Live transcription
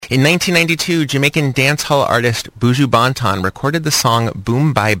In 1992, Jamaican dancehall artist Buju Banton recorded the song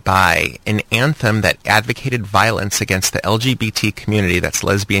Boom Bye Bye, an anthem that advocated violence against the LGBT community, that's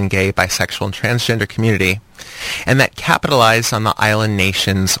lesbian, gay, bisexual, and transgender community, and that capitalized on the island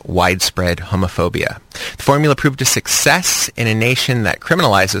nation's widespread homophobia. The formula proved a success in a nation that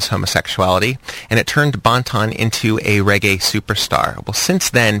criminalizes homosexuality, and it turned Banton into a reggae superstar. Well, since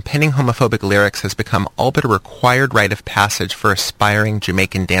then, penning homophobic lyrics has become all but a required rite of passage for aspiring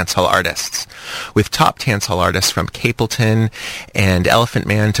Jamaican dancehall artists, with top dancehall artists from Capleton and Elephant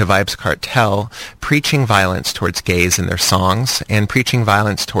Man to Vybz Kartel preaching violence towards gays in their songs and preaching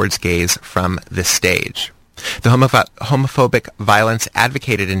violence towards gays from the stage. The homophobic violence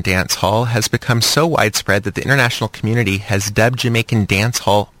advocated in dancehall has become so widespread that the international community has dubbed Jamaican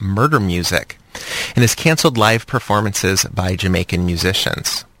dancehall murder music and has canceled live performances by Jamaican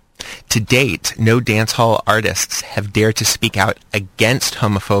musicians. To date, no dancehall artists have dared to speak out against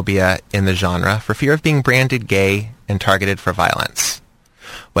homophobia in the genre for fear of being branded gay and targeted for violence.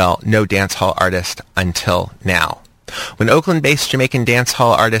 Well, no dancehall artist until now. When Oakland-based Jamaican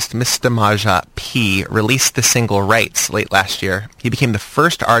dancehall artist Mr. Maja P released the single Rights late last year, he became the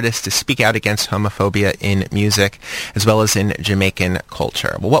first artist to speak out against homophobia in music as well as in Jamaican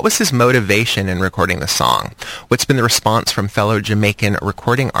culture. Well, what was his motivation in recording the song? What's been the response from fellow Jamaican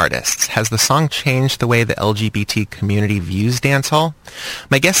recording artists? Has the song changed the way the LGBT community views dancehall?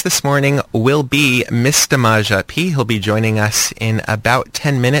 My guest this morning will be Mr. Maja P. He'll be joining us in about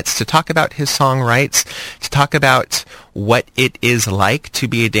 10 minutes to talk about his song Rights, to talk about what it is like to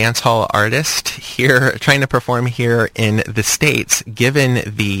be a dancehall artist here, trying to perform here in the States, given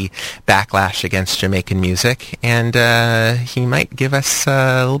the backlash against Jamaican music. And he might give us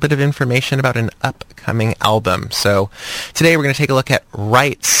a little bit of information about an upcoming album. So today we're going to take a look at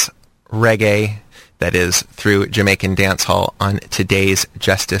Rights Reggae, that is through Jamaican dancehall, on today's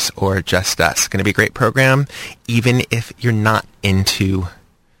Justice or Just Us. Going to be a great program, even if you're not into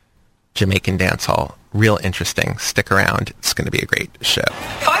Jamaican dancehall. Real interesting. Stick around. It's going to be a great show.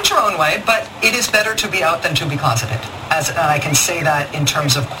 Find your own way, but it is better to be out than to be closeted. As I can say that in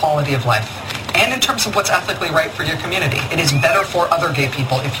terms of quality of life and in terms of what's ethically right for your community. It is better for other gay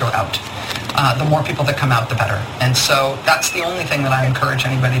people if you're out. The more people that come out, the better. And so that's the only thing that I encourage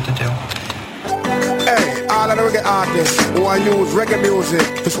anybody to do. Hey, all of the reggae artists who are use reggae music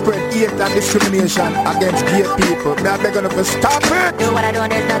to spread hate and discrimination against gay people, they are begging to stop it. Do what I do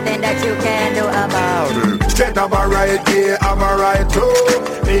and there's nothing that you can do about it. Straight up a right, yeah, I'm a right too.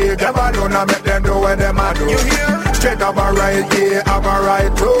 They never do not make them do what them a do. You hear? Straight up a right, yeah, I'm a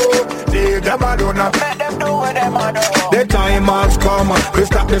right too. They never do not make them do what them a do. The time has come to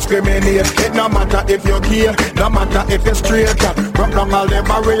stop discriminating. It no matter if you're gay, no matter if you're straight. Broke down all the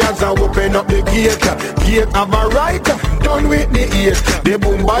barriers and open up the gate. Gate have a right, done with the hate. The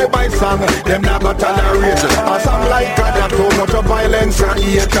boom bye bye song, them never tolerate. A song like that, too much of violence and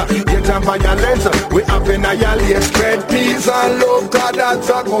hate. Hate and violence, we have been annihilate. Spread peace and love, God, that's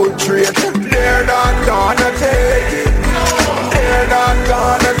a good trait. They're not gonna take it. They're not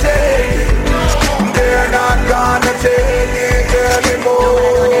gonna take it. They're not gonna take it anymore.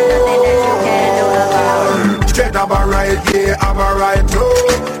 Straight up a right, yeah, I'm a right too.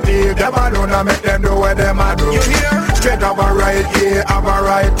 They never do not make them do what them a do. You hear? Straight up a right, yeah, I'm a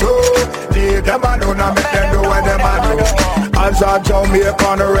right too. They never do not make them do what them a do. As a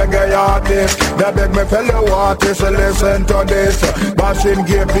Jamaican reggae artist, they beg me fellow artists to listen to this. Bashing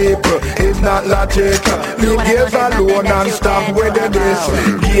gay people is not logic. Leave gays alone and stop with this.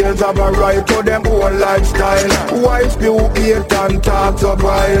 Gays have a right to them own lifestyle. Why spew hate and talk so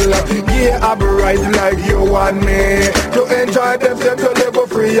vile? Gay have a right like you and me to enjoy themselves, to live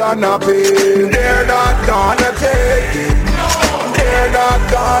free and happy. They're not gonna take it. They're not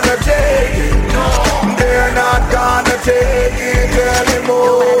gonna take it. They're not gonna take it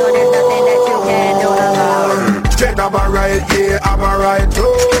anymore. Straight up a right, yeah, I'm a right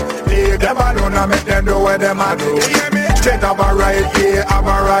too. They never do not make them do what them a do. You hear me? Straight up a right, yeah, I'm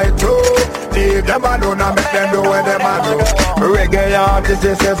a right too. They never do not make them do what them a do. Reggae artists,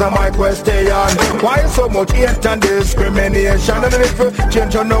 this is my question. Why so much hate and discrimination? And if you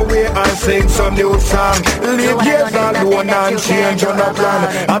change on the way and sing some new song, leave gays alone and change on the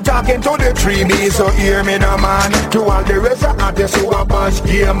plan. I'm talking to the 3D, so hear me now, man. To all the rest of artists who are bash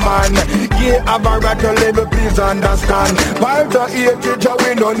gay man, gay have a right to live, please understand. While the hatred,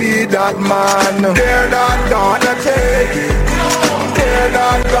 we don't need that, man. They're not gonna take it. They're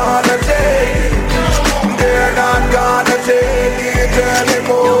not gonna take it. They're not gonna take it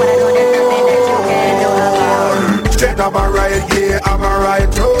anymore. Straight up a right, yeah, I'm a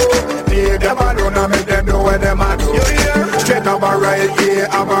right too. They never do not make them do what them a do. You hear? Straight up a right, yeah,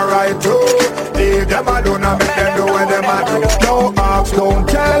 I'm a them alone and make them do what them a do. No ask, don't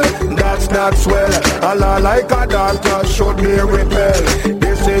tell, that's not swell. A law like a doctor should be repelled.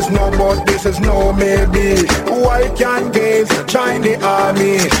 This is no but, this is no maybe. Why can't gays join the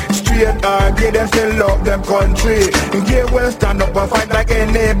army? Straight gay, them still love them country. Gay will stand up and fight like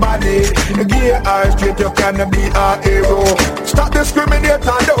anybody. Gay or straight, you can be a hero. Stop discriminating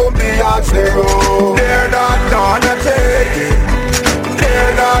and don't be a zero. They're not gonna take it.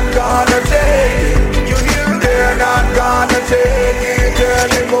 They're not gonna take it. You hear? They're not gonna take it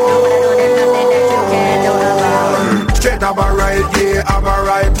anymore. Straight have a right, yeah, have a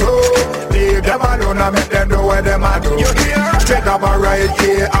right too. Leave them alone and make them do what them a do. You hear? Straight have a right,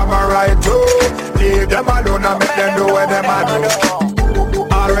 yeah, have a right too. Leave them alone and make them do what them a do.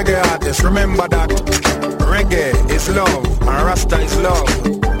 All reggae artists, remember that reggae is love and Rasta is love.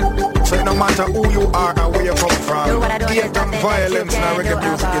 So no matter who you are and where you come from, hate and violence in reggae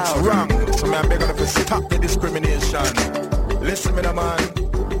music, it's wrong. So I'm begging to stop the discrimination. Listen me, man.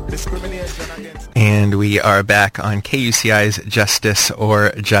 Discrimination against... And we are back on KUCI's Justice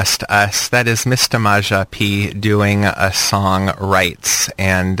or Just Us. That is Miss Damaja P doing a song Rights.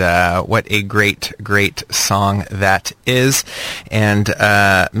 And what a great, great song that is. And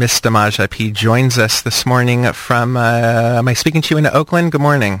Miss Damaja P joins us this morning from, am I speaking to you in Oakland? Good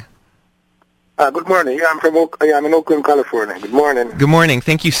morning. Good morning. Yeah, I'm in Oakland, California. Good morning. Good morning.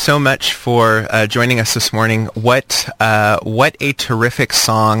 Thank you so much for joining us this morning. What a terrific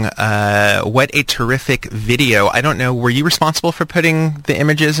song. What a terrific video. I don't know, were you responsible for putting the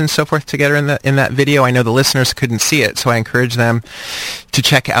images and so forth together in that video? I know the listeners couldn't see it, so I encourage them to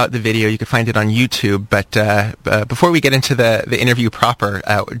check out the video. You can find it on YouTube. But before we get into the interview proper,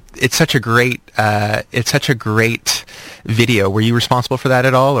 it's such a great video. Were you responsible for that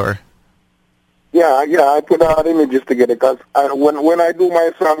at all, or? Yeah, I put all the images together because when I do my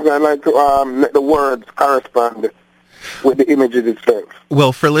songs, I like to let the words correspond with the images itself.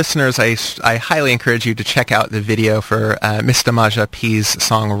 Well, for listeners, I highly encourage you to check out the video for Miss Damaja P's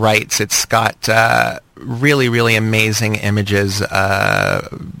song Rights. It's got really, really amazing images,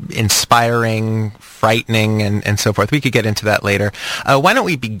 inspiring, frightening, and so forth. We could get into that later. Why don't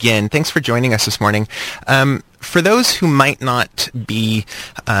we begin? Thanks for joining us this morning. For those who might not be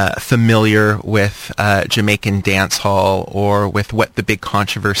familiar with Jamaican dancehall or with what the big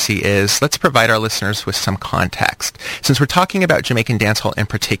controversy is, let's provide our listeners with some context. Since we're talking about Jamaican dancehall in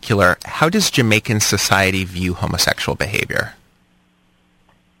particular, how does Jamaican society view homosexual behavior?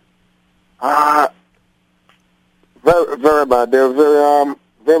 Very, very bad. They're very,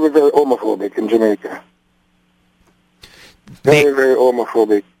 very homophobic in Jamaica. Very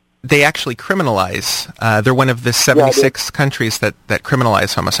homophobic. They actually criminalize. They're one of the 76 countries that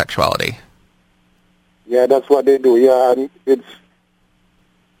criminalize homosexuality. Yeah, that's what they do. Yeah, and it's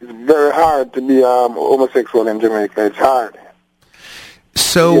very hard to be homosexual in Jamaica. It's hard.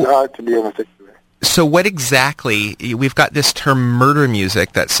 So it's hard to be homosexual. So what exactly, we've got this term murder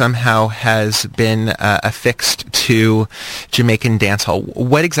music that somehow has been affixed to Jamaican dancehall.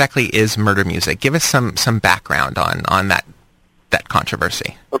 What exactly is murder music? Give us some background on that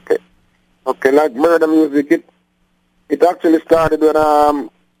controversy. Okay, like murder music, it actually started when,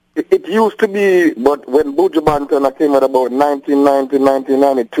 it used to be, but when Buju Banton came out about 1990,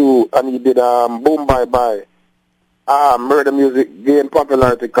 1992, and he did Boom Bye Bye, murder music gained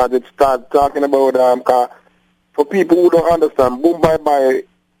popularity because it started talking about, for people who don't understand, Boom Bye Bye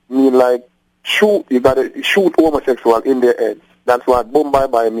mean like shoot, you gotta shoot homosexual in their heads. That's what Boom Bye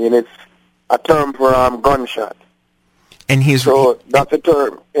Bye mean. It's a term for gunshot. And that's a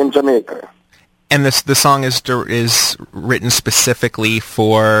term in Jamaica. And the song is written specifically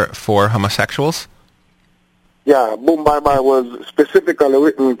for homosexuals? Yeah, Boom Bye Bye was specifically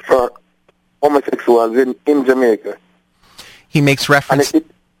written for homosexuals in Jamaica. He makes reference...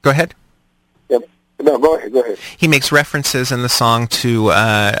 Go ahead. Yep. No, go ahead. He makes references in the song to,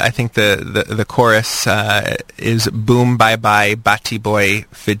 I think the chorus is Boom Bye Bye Batty Boy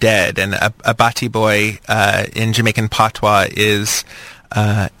for Dead. And a Batty Boy in Jamaican patois is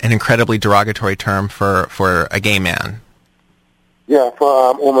an incredibly derogatory term for a gay man. Yeah,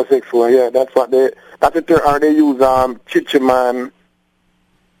 for homosexual, yeah. That's a term, or they use chichiman.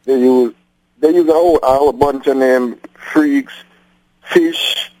 They use a whole bunch of names, freaks,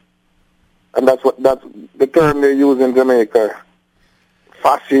 fish, and that's the term they use in Jamaica.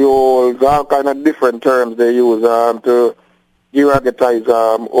 Facioles, all kind of different terms they use to derogatize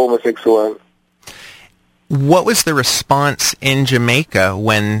homosexuals. What was the response in Jamaica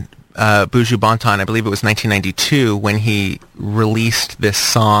when Buju Banton, I believe it was 1992, when he released this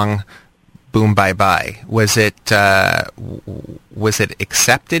song, Boom Bye Bye? Was it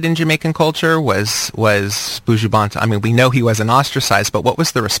accepted in Jamaican culture? Was Buju Banton? I mean, we know he wasn't ostracized, but what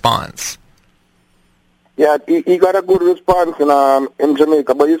was the response? Yeah, he got a good response in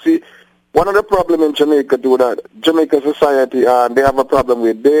Jamaica. But you see, one of the problems in Jamaica too, that Jamaica society, they have a problem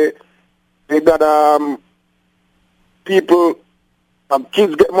with. They got people,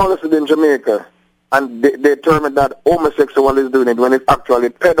 kids get molested in Jamaica, and they term it that homosexual is doing it when it's actually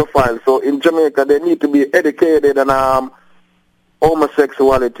pedophile. So in Jamaica, they need to be educated on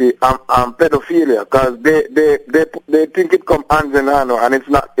homosexuality and pedophilia, because they think it comes hand in hand, and it's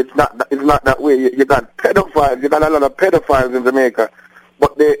not that way. You got pedophiles, you got a lot of pedophiles in Jamaica,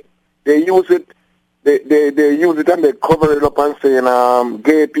 but they use it, they use it and they cover it up and saying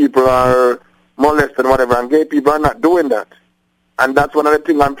gay people are molested and whatever, and gay people are not doing that. And that's one of the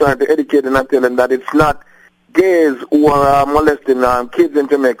things I'm trying to educate and tell them, that it's not gays who are molesting kids in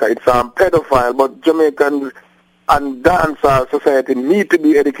Jamaica. It's pedophile, but Jamaicans and dancehall society need to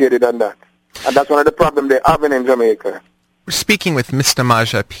be educated on that. And that's one of the problems they're having in Jamaica. We're speaking with Mr.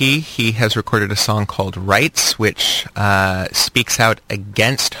 Maja P. He has recorded a song called Rights, which speaks out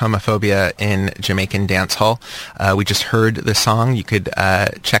against homophobia in Jamaican dancehall. We just heard the song. You could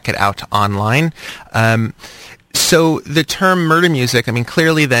check it out online. So the term murder music, I mean,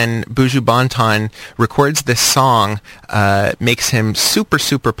 clearly then Buju Banton records this song, makes him super,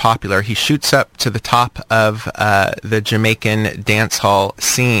 super popular. He shoots up to the top of the Jamaican dancehall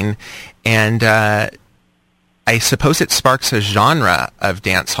scene, and I suppose it sparks a genre of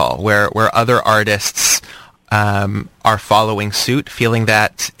dancehall where other artists are following suit, feeling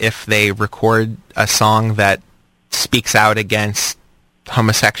that if they record a song that speaks out against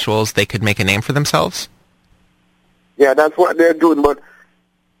homosexuals, they could make a name for themselves. Yeah, that's what they're doing, but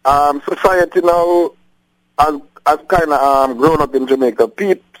society now has kind of grown up in Jamaica.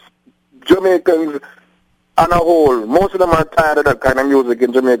 Jamaicans on a whole, most of them are tired of that kind of music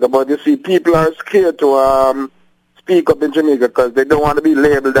in Jamaica, but you see, people are scared to speak up in Jamaica because they don't want to be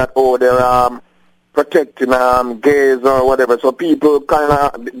labeled that, they're protecting gays or whatever. So people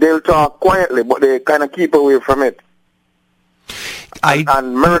they'll talk quietly, but they kind of keep away from it.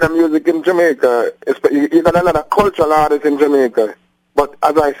 And murder music in Jamaica, you got a lot of cultural artists in Jamaica, but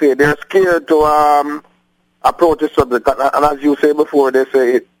as I say, they're scared to approach the subject. And as you say before, they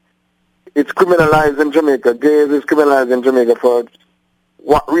say it's criminalized in Jamaica. Gays is criminalized in Jamaica for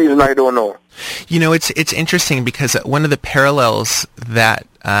what reason, I don't know. You know, it's interesting because one of the parallels that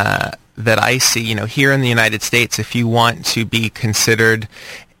I see, here in the United States, if you want to be considered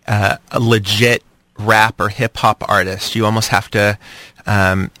a legit rap or hip hop artist, you almost have to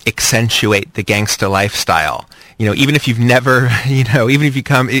accentuate the gangsta lifestyle. Even if you've never, even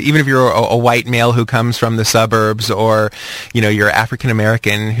if you're a white male who comes from the suburbs, or you're African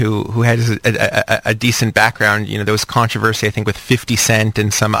American who has a decent background. There was controversy, I think, with 50 Cent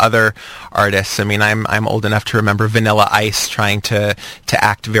and some other artists. I mean, I'm old enough to remember Vanilla Ice trying to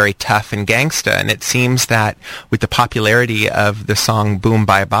act very tough and gangsta, and it seems that with the popularity of the song Boom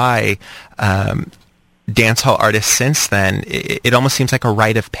Bye Bye, dancehall artists since then, it almost seems like a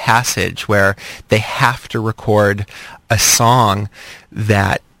rite of passage where they have to record a song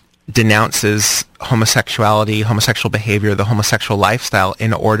that denounces homosexuality, homosexual behavior, the homosexual lifestyle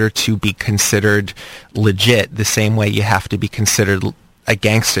in order to be considered legit, the same way you have to be considered a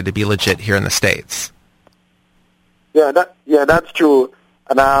gangster to be legit here in the States. Yeah, that's true.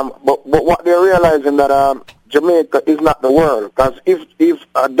 And but what they're realizing that Jamaica is not the world, because if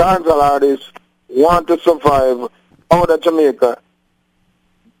a dancehall artist want to survive out of Jamaica,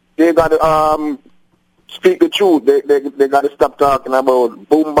 they got to speak the truth. They got to stop talking about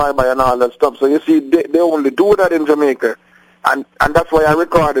boom bye bye and all that stuff. So you see, they only do that in Jamaica, and that's why I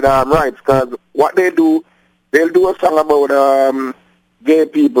recorded Rights, because what they'll do a song about gay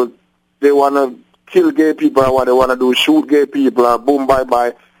people. They want to kill gay people, or what they want to do, shoot gay people, or boom bye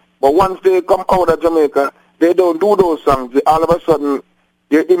bye. But once they come out of Jamaica, they don't do those songs. All of a sudden,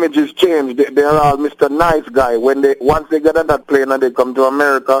 their images change. They're all Mr. Nice Guy. Once they get on that plane and they come to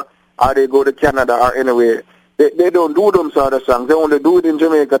America, or they go to Canada or anywhere, they don't do them sort of songs. They only do it in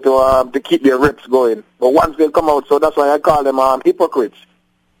Jamaica to keep their reps going. But once they come out, so that's why I call them hypocrites.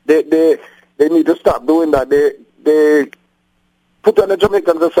 They need to stop doing that. They put on the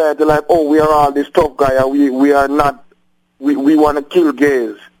Jamaican society like, we are all this tough guy, and we are not. We want to kill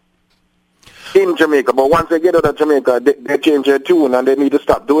gays in Jamaica, but once they get out of Jamaica, they change their tune, and they need to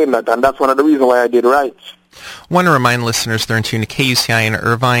stop doing that, and that's one of the reasons why I did Rights. Want to remind listeners they're in tune to KUCI in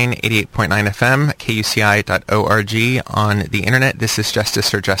Irvine, 88.9 FM, kuci.org on the internet. This is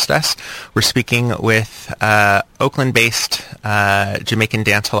Justice or Just Us. We're speaking with Oakland-based Jamaican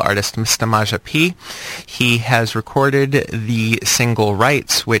dancehall artist Mr. Maja P. He has recorded the single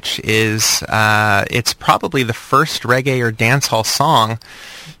Rights, which is it's probably the first reggae or dancehall song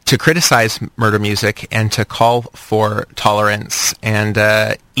to criticize murder music and to call for tolerance and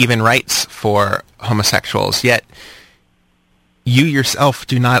even rights for homosexuals. Yet you yourself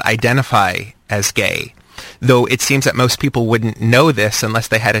do not identify as gay, though it seems that most people wouldn't know this unless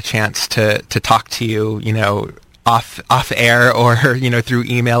they had a chance to talk to you, you know, off air or, you know, through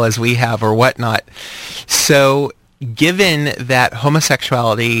email as we have or whatnot. So given that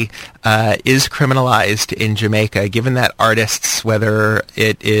homosexuality is criminalized in Jamaica, given that artists, whether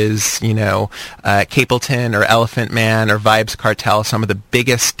it is, you know, Capleton or Elephant Man or Vibes Cartel, some of the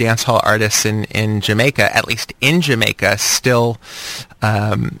biggest dancehall artists in Jamaica, at least in Jamaica, still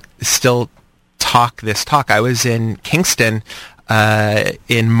talk this talk. I was in Kingston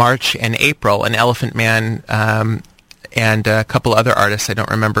in March and April, and Elephant Man and a couple other artists, I don't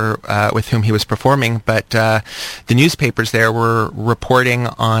remember with whom he was performing, but the newspapers there were reporting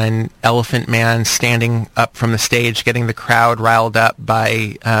on Elephant Man standing up from the stage, getting the crowd riled up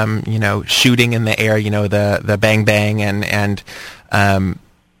by, you know, shooting in the air, you know, the bang bang and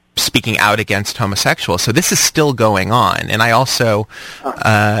speaking out against homosexuals. So this is still going on. And I also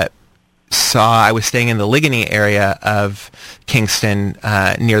I was staying in the Ligony area of Kingston,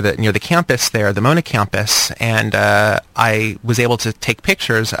 near the campus there, the Mona campus, and I was able to take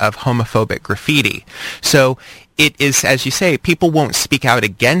pictures of homophobic graffiti. So it is, as you say, people won't speak out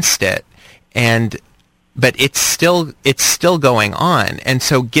against it, but it's still going on. And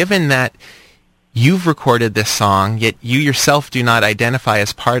so given that you've recorded this song, yet you yourself do not identify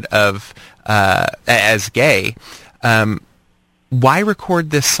as part of as gay, why record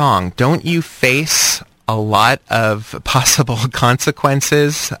this song? Don't you face a lot of possible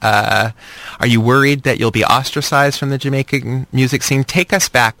consequences? Are you worried that you'll be ostracized from the Jamaican music scene? Take us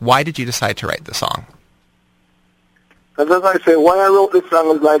back. Why did you decide to write the song? Because as I say, why I wrote this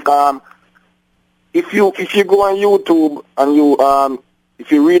song is like, if you go on YouTube and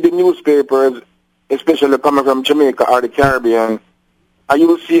if you read the newspapers, especially coming from Jamaica or the Caribbean, and you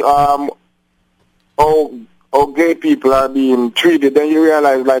will see how gay people are being treated, then you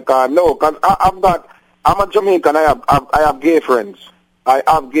realize, like, no, because I'm a Jamaican, I have gay friends. I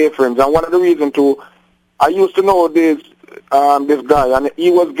have gay friends, and one of the reasons too, I used to know this guy, and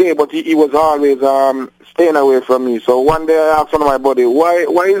he was gay, but he was always staying away from me. So one day I asked one of my buddy, why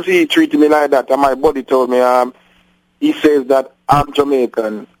is he treating me like that? And my buddy told me, he says that I'm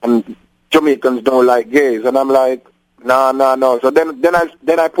Jamaican, and Jamaicans don't like gays, and I'm like, no. So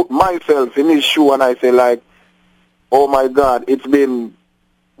then I put myself in his shoe, and I say, like, oh my God,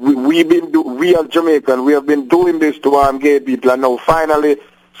 we as Jamaican, we have been doing this to gay people, and now finally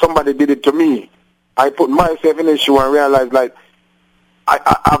somebody did it to me. I put myself in his shoe and realized, like,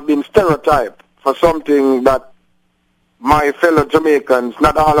 I've been stereotyped for something that my fellow Jamaicans,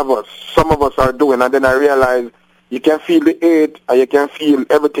 not all of us, some of us are doing, and then I realized you can feel the hate, and you can feel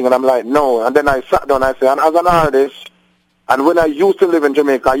everything, and I'm like, no. And then I sat down, I said, and as an artist, and when I used to live in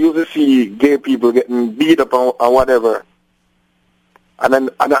Jamaica, I used to see gay people getting beat up or whatever. And then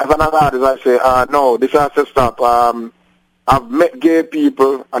as an artist, I say, no, this has to stop. I've met gay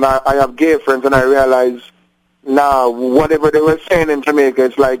people, and I have gay friends, and I realize now whatever they were saying in Jamaica,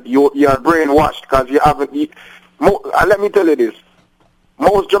 it's like you're brainwashed because you haven't. Let me tell you this.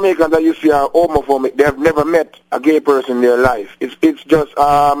 Most Jamaicans that you see are homophobic. They have never met a gay person in their life. It's just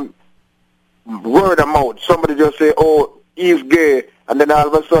word of mouth. Somebody just say, oh, he's gay, and then all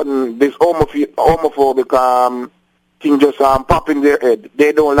of a sudden this homophobic thing just pop in their head.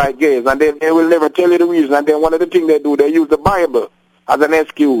 They don't like gays, and then they will never tell you the reason. And then one of the things they do, they use the Bible as an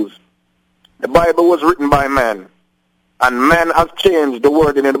excuse. The Bible was written by man, and man has changed the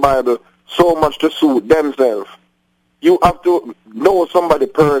wording in the Bible so much to suit themselves. You have to know somebody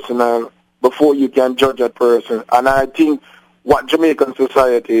personal before you can judge that person. And I think what Jamaican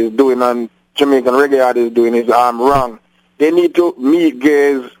society is doing and Jamaican reggae artists is doing is wrong. They need to meet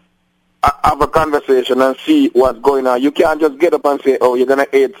gays, have a conversation, and see what's going on. You can't just get up and say, oh, you're going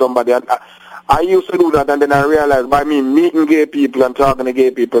to hate somebody. And I used to do that, and then I realized by me meeting gay people and talking to gay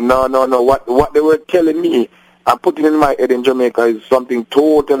people, no. What they were telling me and putting in my head in Jamaica is something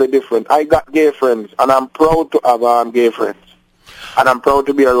totally different. I got gay friends, and I'm proud to have gay friends. And I'm proud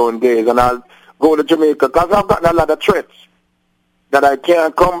to be around gays. And I'll go to Jamaica because I've gotten a lot of threats that I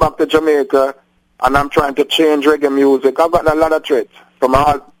can't come back to Jamaica, and I'm trying to change reggae music. I've gotten a lot of threats from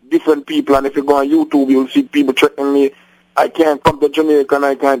all different people, and if you go on YouTube, you'll see people threatening me. I can't come to Jamaica and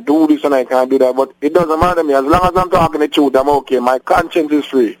I can't do this and I can't do that. But it doesn't matter to me. As long as I'm talking the truth, I'm okay. My conscience is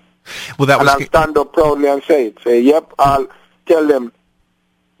free. Well, that and was I'll stand up proudly and say it. Say, yep, I'll tell them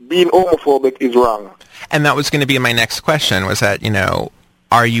being homophobic is wrong. And that was going to be my next question, was that,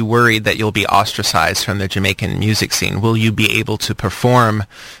 are you worried that you'll be ostracized from the Jamaican music scene? Will you be able to perform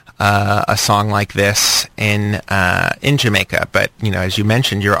a song like this in Jamaica? But, as you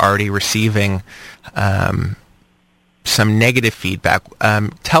mentioned, you're already receiving some negative feedback.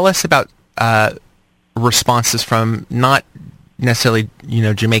 Tell us about responses from not necessarily,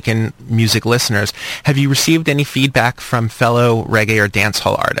 Jamaican music listeners. Have you received any feedback from fellow reggae or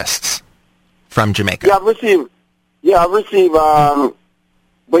dancehall artists from Jamaica? Yeah, I've received.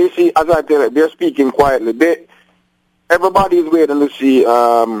 But you see, as I tell you, they're speaking quietly. Everybody is waiting to see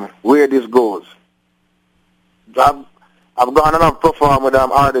where this goes. I've gone and I've performed with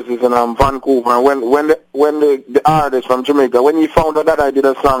artists in Vancouver, and when the artist from Jamaica, when he found out that I did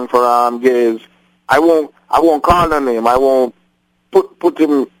a song for gays, I won't call her name. I won't put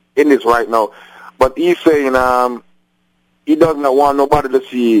him in this right now. But he's saying he does not want nobody to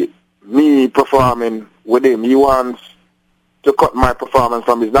see me performing with him. He wants to cut my performance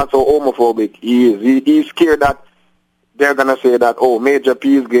from his. That's how homophobic he is. He's scared that they're gonna say that, oh, Major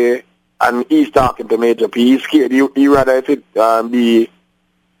P is gay, and he's talking to Major P. He's scared. He rather if it be,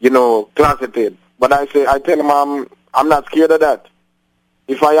 closeted. But I tell him I'm not scared of that.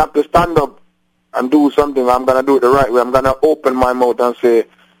 If I have to stand up and do something, I'm gonna do it the right way. I'm gonna open my mouth and say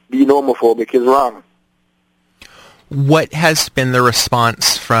being homophobic is wrong. What has been the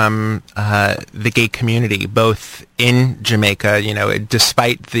response from the gay community, both in Jamaica,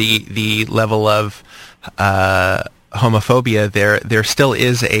 despite the level of homophobia, there still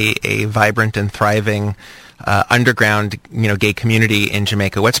is a vibrant and thriving underground, gay community in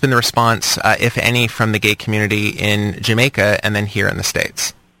Jamaica. What's been the response, if any, from the gay community in Jamaica and then here in the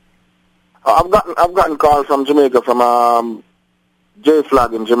States? I've gotten calls from Jamaica, from J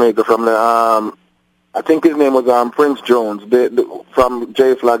Flag in Jamaica, from the I think his name was Prince Jones, from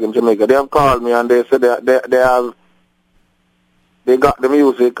J Flag in Jamaica. They have called me and they said they got the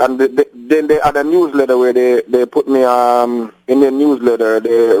music, and then they had a newsletter where they put me in their newsletter.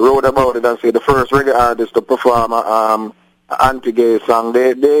 They wrote about it and said the first reggae artist to perform an anti-gay song.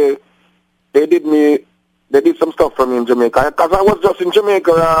 They did some stuff for me in Jamaica, because I was just in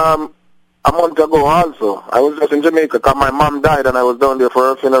Jamaica a month ago also. I was just in Jamaica because my mom died and I was down there for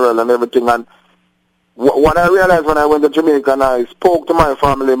her funeral and everything. And what I realized when I went to Jamaica and I spoke to my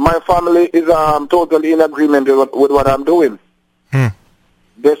family is totally in agreement with what I'm doing.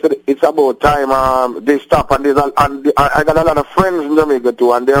 They said it's about time they stop, and I got a lot of friends in Jamaica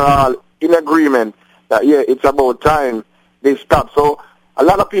too, and they're all in agreement that, yeah, it's about time they stop. So a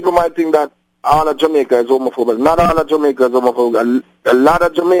lot of people might think that all of Jamaica is homophobic. Not all of Jamaica is homophobic. A lot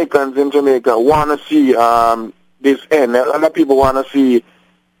of Jamaicans in Jamaica want to see this end. A lot of people want to see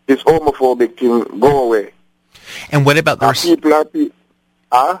this homophobic thing go away. And what about the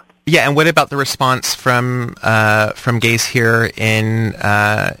Yeah, and what about the response from gays here in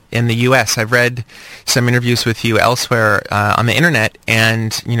the U.S.? I've read some interviews with you elsewhere on the internet,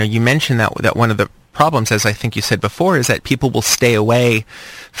 and you mentioned that one of the problems, as I think you said before, is that people will stay away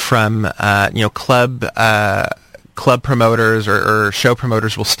from club promoters or show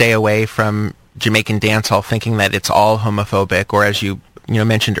promoters will stay away from Jamaican dancehall, thinking that it's all homophobic, or as you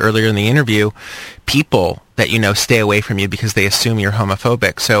mentioned earlier in the interview, people that stay away from you because they assume you're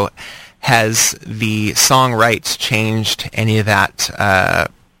homophobic. So has the song rights changed any of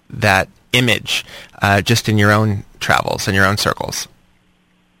that image just in your own travels, in your own circles?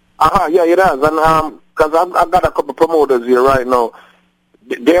 Yeah, it has. And because I've got a couple promoters here right now.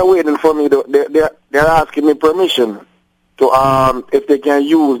 They're waiting for me. They're asking me permission to if they can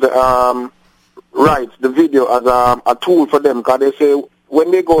use the rights, the video, as a tool for them. Because they say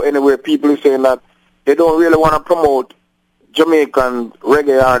when they go anywhere, people are saying that they don't really want to promote Jamaican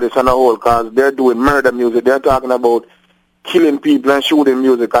reggae artists on the whole, because they're doing murder music. They're talking about killing people and shooting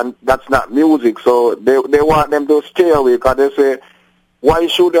music, and that's not music. So they want them to stay away, because they say, why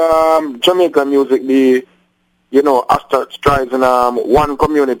should Jamaican music be, ostracized in one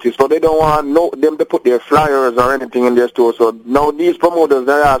community? So they don't want them to put their flyers or anything in their store. So now these promoters,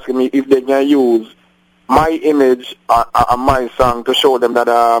 they're asking me if they can use my image on my song to show them that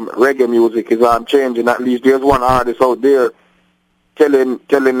reggae music is changing. At least there's one artist out there telling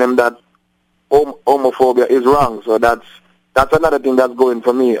them that homophobia is wrong. So that's another thing that's going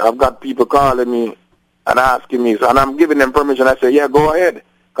for me. I've got people calling me and asking me, and I'm giving them permission. I say, yeah, go ahead,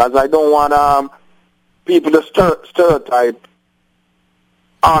 because I don't want people to stereotype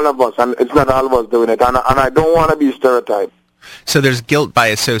all of us, and it's not all of us doing it, and I don't want to be stereotyped. So there's guilt by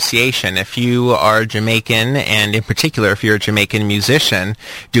association. If you are Jamaican, and in particular if you're a Jamaican musician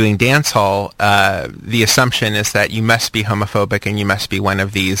doing dancehall, the assumption is that you must be homophobic and you must be one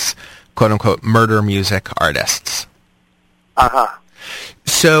of these quote-unquote murder music artists. Uh-huh.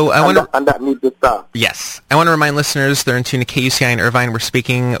 So and that needs to stop. Yes. I want to remind listeners they're in tune to KUCI in Irvine. We're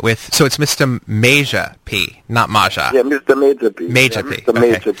speaking with, so it's Mr. Maja P, not Maja. Yeah, Mr. Major P. Major P. Mr. Okay.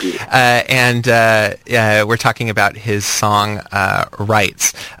 Major P. And we're talking about his song,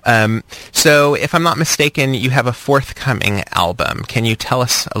 Rights. So if I'm not mistaken, you have a forthcoming album. Can you tell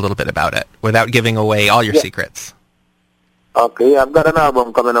us a little bit about it without giving away all your secrets? Okay, I've got an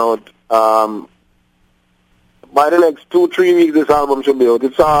album coming out. By the next 2-3 weeks, this album should be out.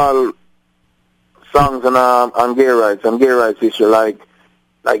 It's all songs on gay rights issue, like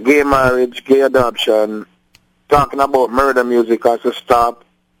gay marriage, gay adoption, talking about murder music as a stop,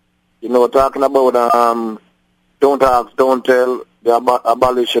 talking about don't ask, don't tell, the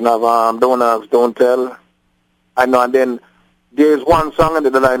abolition of don't ask, don't tell. I know, and then there's one song in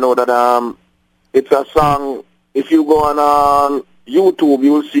it that I know that it's a song. If you go on YouTube,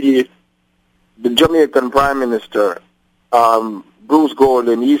 you'll see the Jamaican Prime Minister, Bruce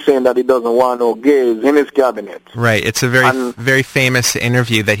Golden. He's saying that he doesn't want no gays in his cabinet. Right. It's a very famous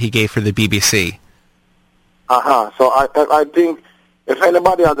interview that he gave for the BBC. So I think if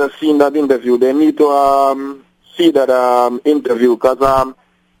anybody hasn't seen that interview, they need to see that interview, because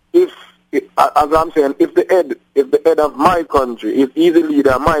if as I'm saying, if the head of my country, if he's the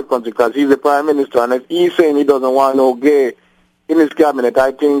leader of my country, because he's the Prime Minister, and if he's saying he doesn't want no gay in his cabinet,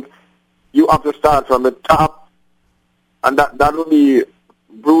 I think you have to start from the top, and that will be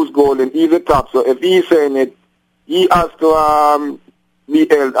Bruce Golden. He's the top, so if he's saying it, he has to be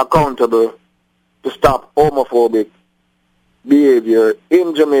held accountable to stop homophobic behavior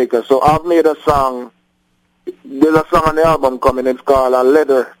in Jamaica. So I've made a song. There's a song on the album coming. It's called A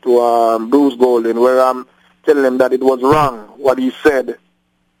Letter to Bruce Golden, where I'm telling him that it was wrong what he said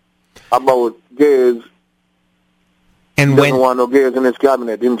about gays. And he doesn't want no gays in his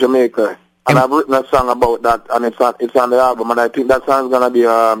cabinet in Jamaica. And I've written a song about that, and it's on the album. And I think that song's going to be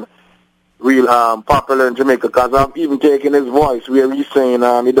real popular in Jamaica, because I've even taken his voice where he's saying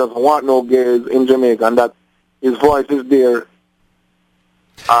he doesn't want no gays in Jamaica, and that his voice is there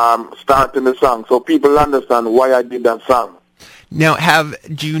starting the song, so people understand why I did that song. Now,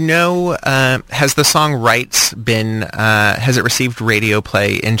 do you know, has the song Rights been, has it received radio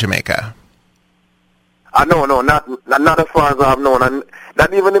play in Jamaica? No, not as far as I've known, and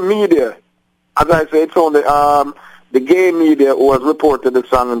not even the media. As I say, it's only the gay media who has reported the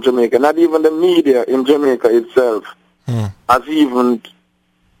song in Jamaica. Not even the media in Jamaica itself has even.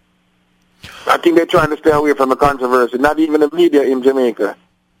 I think they're trying to stay away from the controversy. Not even the media in Jamaica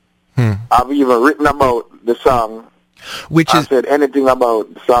have even written about the song. Said anything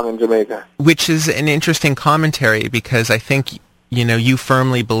about the song in Jamaica. Which is an interesting commentary, because I think, you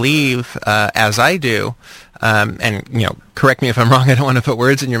firmly believe, as I do, and, correct me if I'm wrong, I don't want to put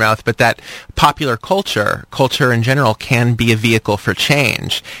words in your mouth, but that popular culture in general, can be a vehicle for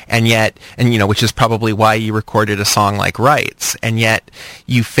change, and which is probably why you recorded a song like Rights, and yet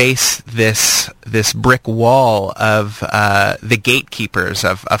you face this brick wall of the gatekeepers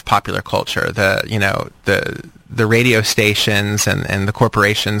of popular culture, the radio stations and the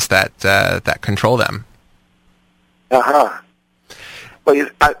corporations that control them. But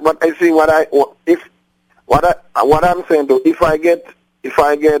what I'm saying though, if I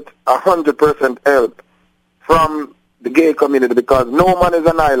get 100% help from the gay community, because no man is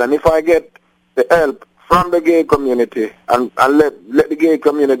an island, if I get the help from the gay community and let the gay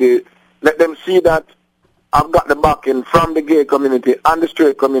community, let them see that I've got the backing from the gay community and the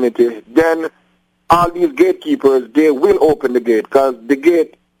straight community, then all these gatekeepers, they will open the gate, because the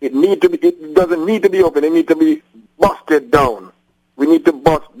gate, it doesn't need to be open, it needs to be busted down. We need to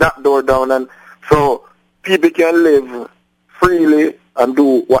bust that door down, and so people can live freely and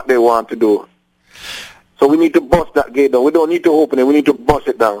do what they want to do. So we need to bust that gate down. We don't need to open it. We need to bust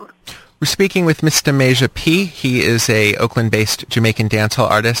it down. We're speaking with Mr. Maja P. He is a Oakland-based Jamaican dancehall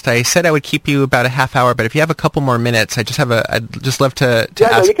artist. I said I would keep you about a half hour, but if you have a couple more minutes, I'd just love to ask.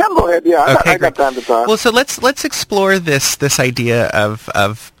 No, you can go ahead. Yeah, okay, I got time to talk. Well, so let's explore this idea of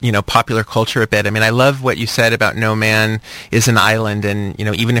popular culture a bit. I mean, I love what you said about no man is an island, and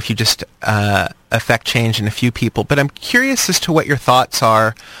even if you just affect change in a few people. But I'm curious as to what your thoughts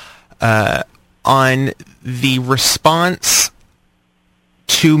are on the response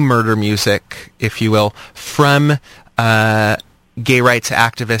to murder music, if you will, from gay rights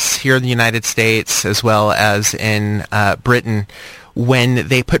activists here in the United States as well as in Britain, when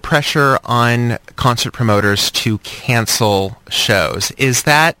they put pressure on concert promoters to cancel shows. Is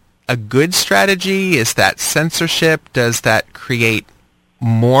that a good strategy? Is that censorship? Does that create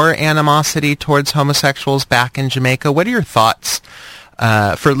more animosity towards homosexuals back in Jamaica? What are your thoughts?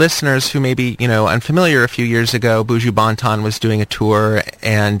 For listeners who may be, unfamiliar, a few years ago, Buju Banton was doing a tour,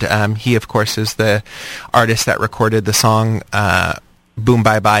 and he, of course, is the artist that recorded the song Boom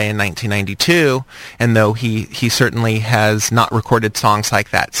Bye Bye in 1992, and though he certainly has not recorded songs like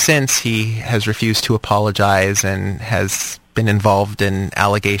that since, he has refused to apologize and has been involved in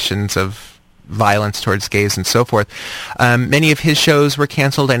allegations of violence towards gays and so forth. Many of his shows were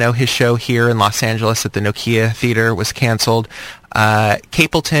canceled. I know his show here in Los Angeles at the Nokia Theater was canceled.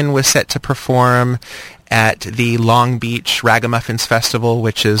 Capleton was set to perform at the Long Beach Ragamuffins Festival,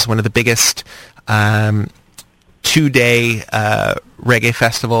 which is one of the biggest two-day reggae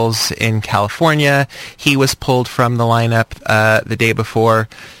festivals in California. He was pulled from the lineup the day before.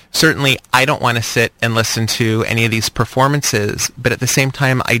 Certainly, I don't want to sit and listen to any of these performances, but at the same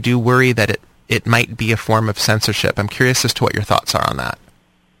time, I do worry that it might be a form of censorship. I'm curious as to what your thoughts are on that.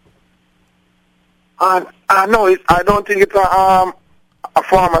 No, I don't think it's a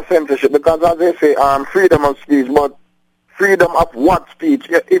form of censorship because, as they say, freedom of speech, but freedom of what speech?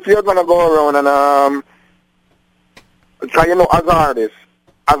 If you're going to go around and try,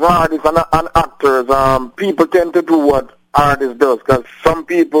 as artists and actors, people tend to do what artists does because some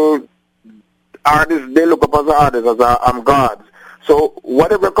people, artists, they look up as artists as gods. So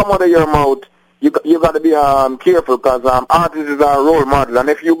whatever come out of your mouth, you got to be careful because artists is a role model, and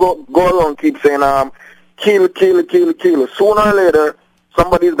if you go around keep saying kill, sooner or later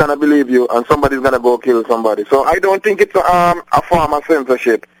somebody's gonna believe you and somebody's gonna go kill somebody. So I don't think it's a form of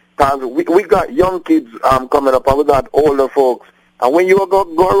censorship because we got young kids coming up and we got older folks, and when you go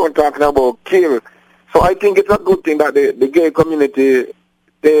around talking about kill, so I think it's a good thing that the gay community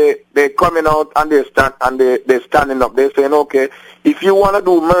they coming out and they're standing up. They're saying, okay, if you want to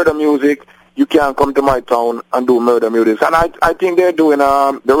do murder music, you can come to my town and do murder music. And I think they're doing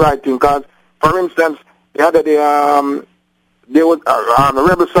the right thing because, for instance, the other day there was a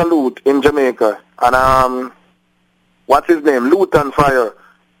Rebel Salute in Jamaica, and what's his name, Luton Fire,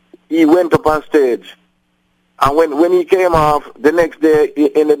 he went up on stage. And when he came off the next day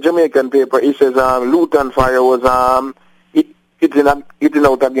in the Jamaican paper, he says Luton Fire was hitting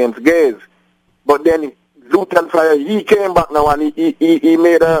out against gays. But then Luton Fire, he came back now and he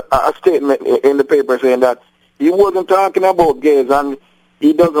made a statement in the paper saying that he wasn't talking about gays and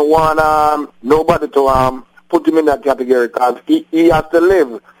he doesn't want nobody to put him in that category because he has to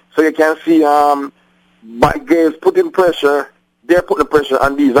live. So you can see by gays putting pressure, they're putting pressure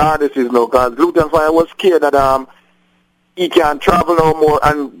on these artists now because Luton Fire was scared that he can't travel no more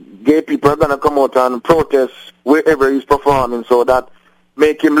and gay people are going to come out and protest wherever he's performing, so that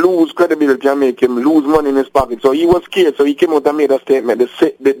make him lose credibility and make him lose money in his pocket. So he was scared, so he came out and made a statement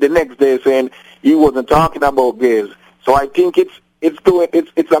the next day saying he wasn't talking about gays. So I think it's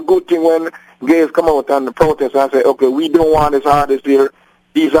a good thing when gays come out and protest and say, okay, we don't want this artist here.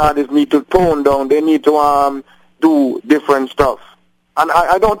 These artists need to tone down. They need to do different stuff. And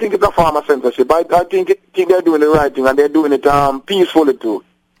I don't think it's a form of censorship. I think they're doing the right thing, and they're doing it peacefully too.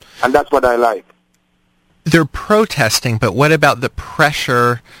 And that's what I like. They're protesting, but what about the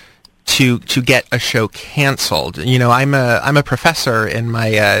pressure to get a show canceled? I'm a professor in my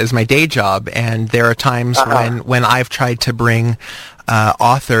is my day job, and there are times when I've tried to bring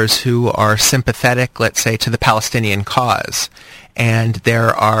authors who are sympathetic, let's say, to the Palestinian cause, and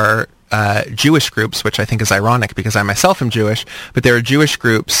there are Jewish groups, which I think is ironic because I myself am Jewish, but there are Jewish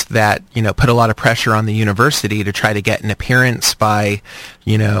groups that, put a lot of pressure on the university to try to get an appearance by,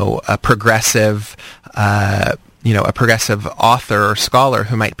 a progressive author or scholar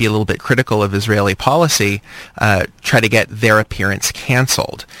who might be a little bit critical of Israeli policy, try to get their appearance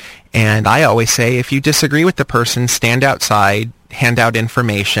canceled. And I always say, if you disagree with the person, stand outside, hand out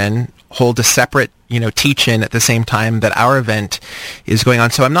information, hold a separate teach-in at the same time that our event is going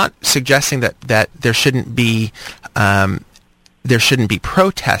on. So I'm not suggesting that there shouldn't be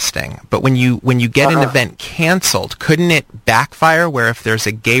protesting, but when you get an event canceled, couldn't it backfire where if there's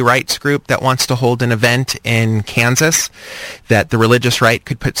a gay rights group that wants to hold an event in Kansas, that the religious right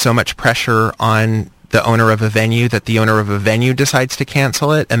could put so much pressure on the owner of a venue that the owner of a venue decides to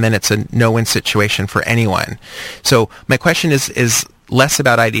cancel it, and then it's a no-win situation for anyone. So my question is less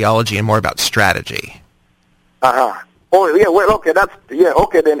about ideology and more about strategy. Oh, yeah, well, okay,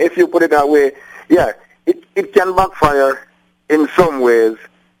 okay, then if you put it that way, yeah, it can backfire in some ways,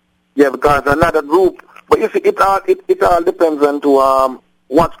 yeah, because another group, but you see, it all depends on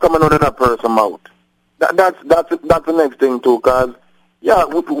what's coming out of that person's mouth. That's the next thing too, because Yeah,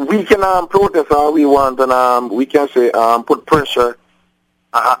 we can protest all we want, and we can say put pressure,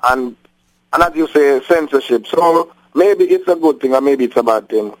 and as you say, censorship. So maybe it's a good thing, or maybe it's a bad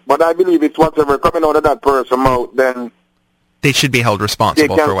thing. But I believe it's whatever coming out of that person's mouth, then they should be held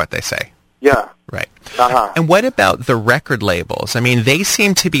responsible for what they say. Yeah. Right. And what about the record labels? I mean, they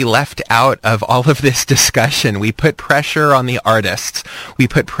seem to be left out of all of this discussion. We put pressure on the artists. We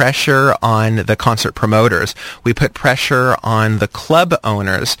put pressure on the concert promoters. We put pressure on the club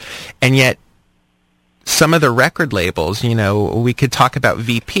owners. And yet, some of the record labels, you know, we could talk about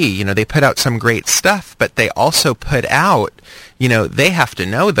VP. You know, they put out some great stuff, but they also put out, you know, they have to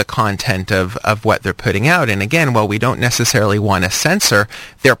know the content of what they're putting out. And again, while we don't necessarily want to censor,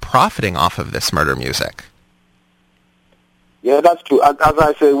 they're profiting off of this murder music. Yeah, that's true. As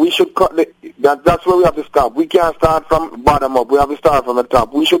I say, we should cut that's where we have to stop. We can't start from bottom up. We have to start from the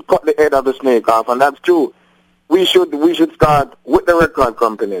top. We should cut the head of the snake off, and that's true. We should start with the record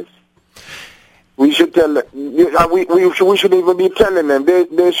companies. We should tell them. We should even be telling them.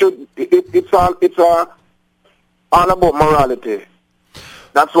 They should. It's all about morality.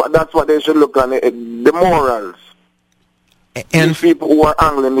 That's what they should look on. The morals. And these people who are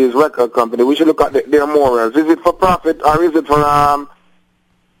angling these record companies, we should look at their morals. Is it for profit, or is it for how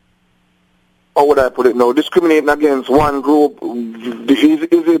would I put it? No, discriminating against one group.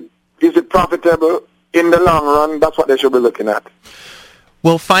 Is it profitable in the long run? That's what they should be looking at.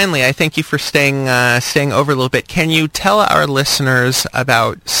 Well, finally, I thank you for staying over a little bit. Can you tell our listeners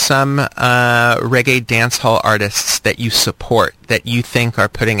about some reggae dancehall artists that you support, that you think are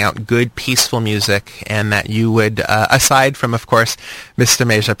putting out good, peaceful music, and that you would, aside from, of course, Mr.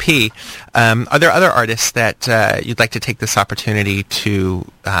 Meja P, are there other artists that you'd like to take this opportunity to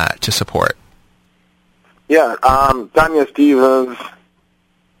support? Yeah, Tanya Stevens.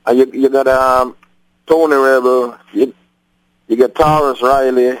 You got Tony Rebel. You got Taurus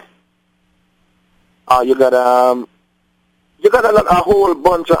Riley. You got a whole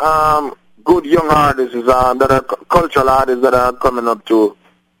bunch of good young artists that are cultural artists that are coming up to,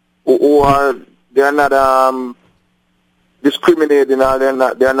 they're not discriminating, or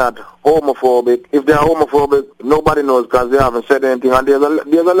they're not homophobic. If they're homophobic, nobody knows because they haven't said anything. And there's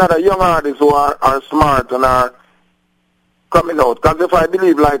a lot of young artists who are smart and are coming out. Because if I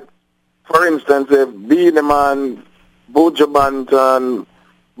believe, like, for instance, if Beenie Man, Buju Banton,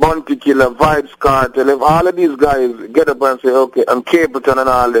 Bounty Killer, Vibes Cartel, if all of these guys get up and say, okay, and Capleton and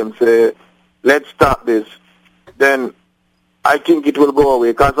all them say, let's stop this, then I think it will go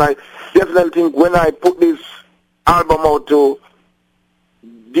away. Because I definitely think when I put this album out to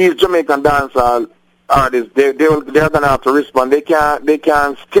these Jamaican dancehall artists, they're going to have to respond. They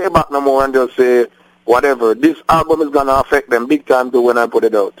can't stay back no more and just say whatever. This album is going to affect them big time too when I put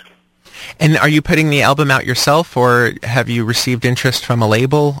it out. And are you putting the album out yourself, or have you received interest from a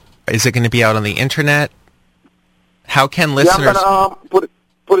label? Is it going to be out on the internet? How can listeners... Yeah, I'm going to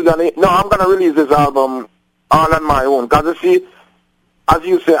put it on it. No, I'm going to release this album all on my own. Because, you see, as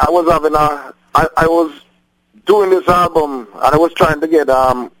you say, I was doing this album, and I was trying to get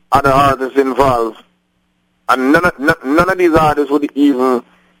other artists involved. And none of these artists didn't even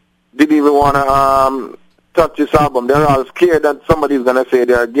want to touch this album. They're all scared that somebody's going to say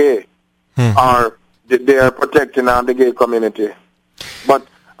they're gay. Or they are protecting the gay community. But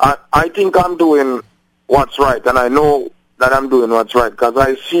I think I'm doing what's right, and I know that I'm doing what's right, because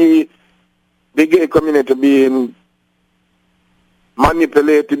I see the gay community being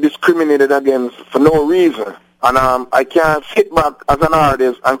manipulated, discriminated against for no reason. And I can't sit back as an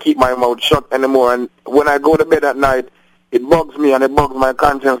artist and keep my mouth shut anymore. And when I go to bed at night, it bugs me and it bugs my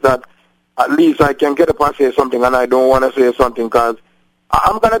conscience that at least I can get up and say something, and I don't want to say something because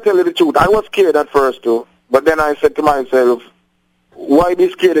I'm going to tell you the truth. I was scared at first too, but then I said to myself, why be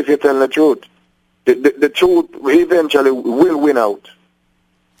scared if you tell the truth? The truth eventually will win out.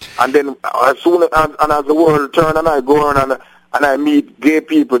 And then as soon as the world turns and I go on and I meet gay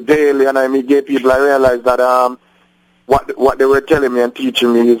people daily and I meet gay people, I realize that what they were telling me and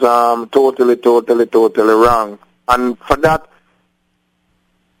teaching me is totally wrong. And for that,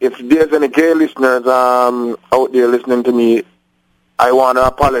 if there's any gay listeners out there listening to me, I want to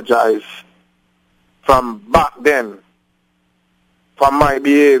apologize from back then for my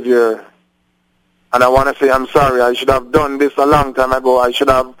behavior. And I want to say I'm sorry. I should have done this a long time ago. I should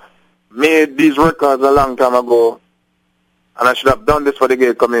have made these records a long time ago. And I should have done this for the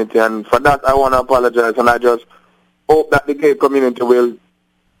gay community. And for that, I want to apologize. And I just hope that the gay community will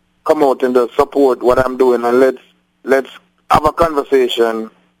come out and just support what I'm doing. And let's have a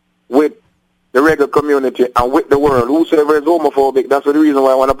conversation with the reggae community and with the world. Whosoever is homophobic, that's the reason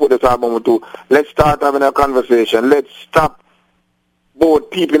why I want to put this album too. Let's start having a conversation. Let's stop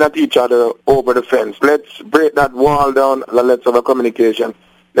both peeping at each other over the fence. Let's break that wall down and let's have a communication.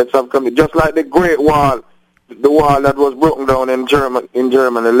 Let's have just like the Great Wall, the wall that was broken down in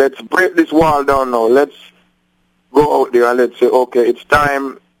Germany. Let's break this wall down now. Let's go out there and let's say, okay, it's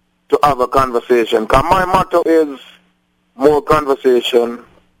time to have a conversation. Because my motto is more conversation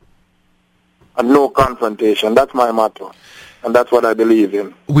and no confrontation. That's my motto. And that's what I believe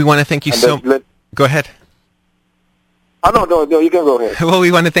in. We want to thank you Go ahead. No, you can go ahead. Well,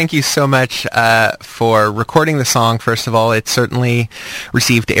 we want to thank you so much for recording the song. First of all, it certainly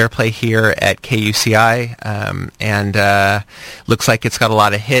received airplay here at KUCI, and looks like it's got a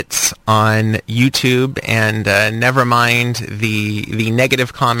lot of hits on YouTube. And never mind the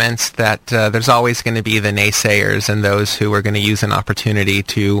negative comments that there's always going to be the naysayers and those who are going to use an opportunity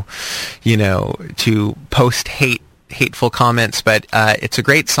to, to post hateful comments, but it's a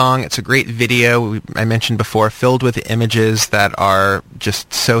great song. It's a great video. I mentioned before, filled with images that are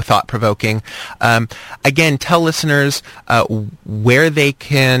just so thought-provoking. Again, tell listeners where they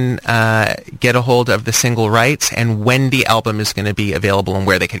can get a hold of the single rights and when the album is going to be available and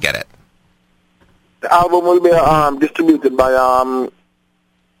where they could get it. The album will be distributed by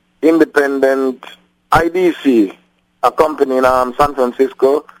independent IDC, a company in San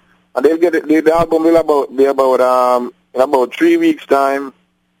Francisco. And they'll get it. The album will be about in about 3 weeks' time.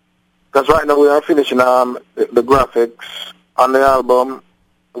 Because right now we are finishing the graphics on the album.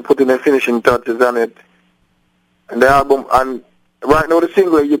 We're putting the finishing touches on it. And the album, and right now the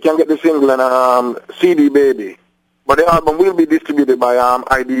single, you can get the single on CD Baby. But the album will be distributed by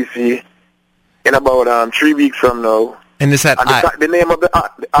IDC in about 3 weeks from now. And is that the name of the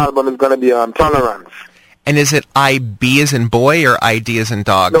album is going to be Tolerance. And is it IB as in boy or ID as in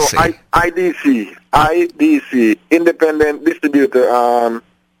dog? No, IDC, independent distributor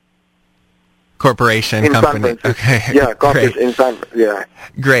corporation company. Okay. Yeah, corporation in San Francisco. Yeah.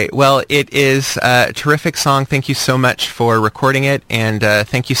 Great. Well, it is a terrific song. Thank you so much for recording it, and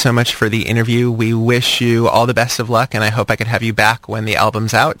thank you so much for the interview. We wish you all the best of luck, and I hope I could have you back when the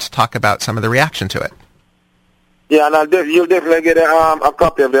album's out to talk about some of the reaction to it. Yeah, and you'll definitely get a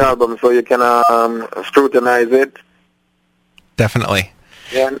copy of the album so you can scrutinize it. Definitely.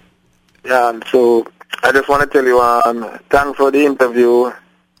 Yeah, and so I just want to tell you, thanks for the interview.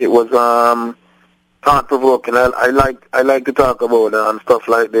 It was thought-provoking. I like to talk about stuff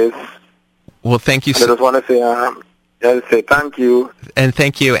like this. Well, thank you. I just want to say thank you. And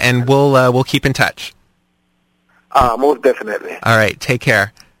thank you, and we'll keep in touch. Most definitely. All right, take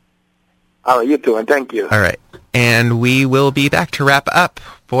care. All right, you too, and thank you. All right. And we will be back to wrap up.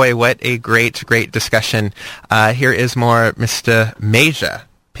 Boy, what a great discussion. Here is more Mr. Meja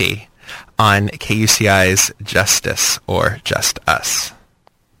P on KUCI's Justice or Just Us.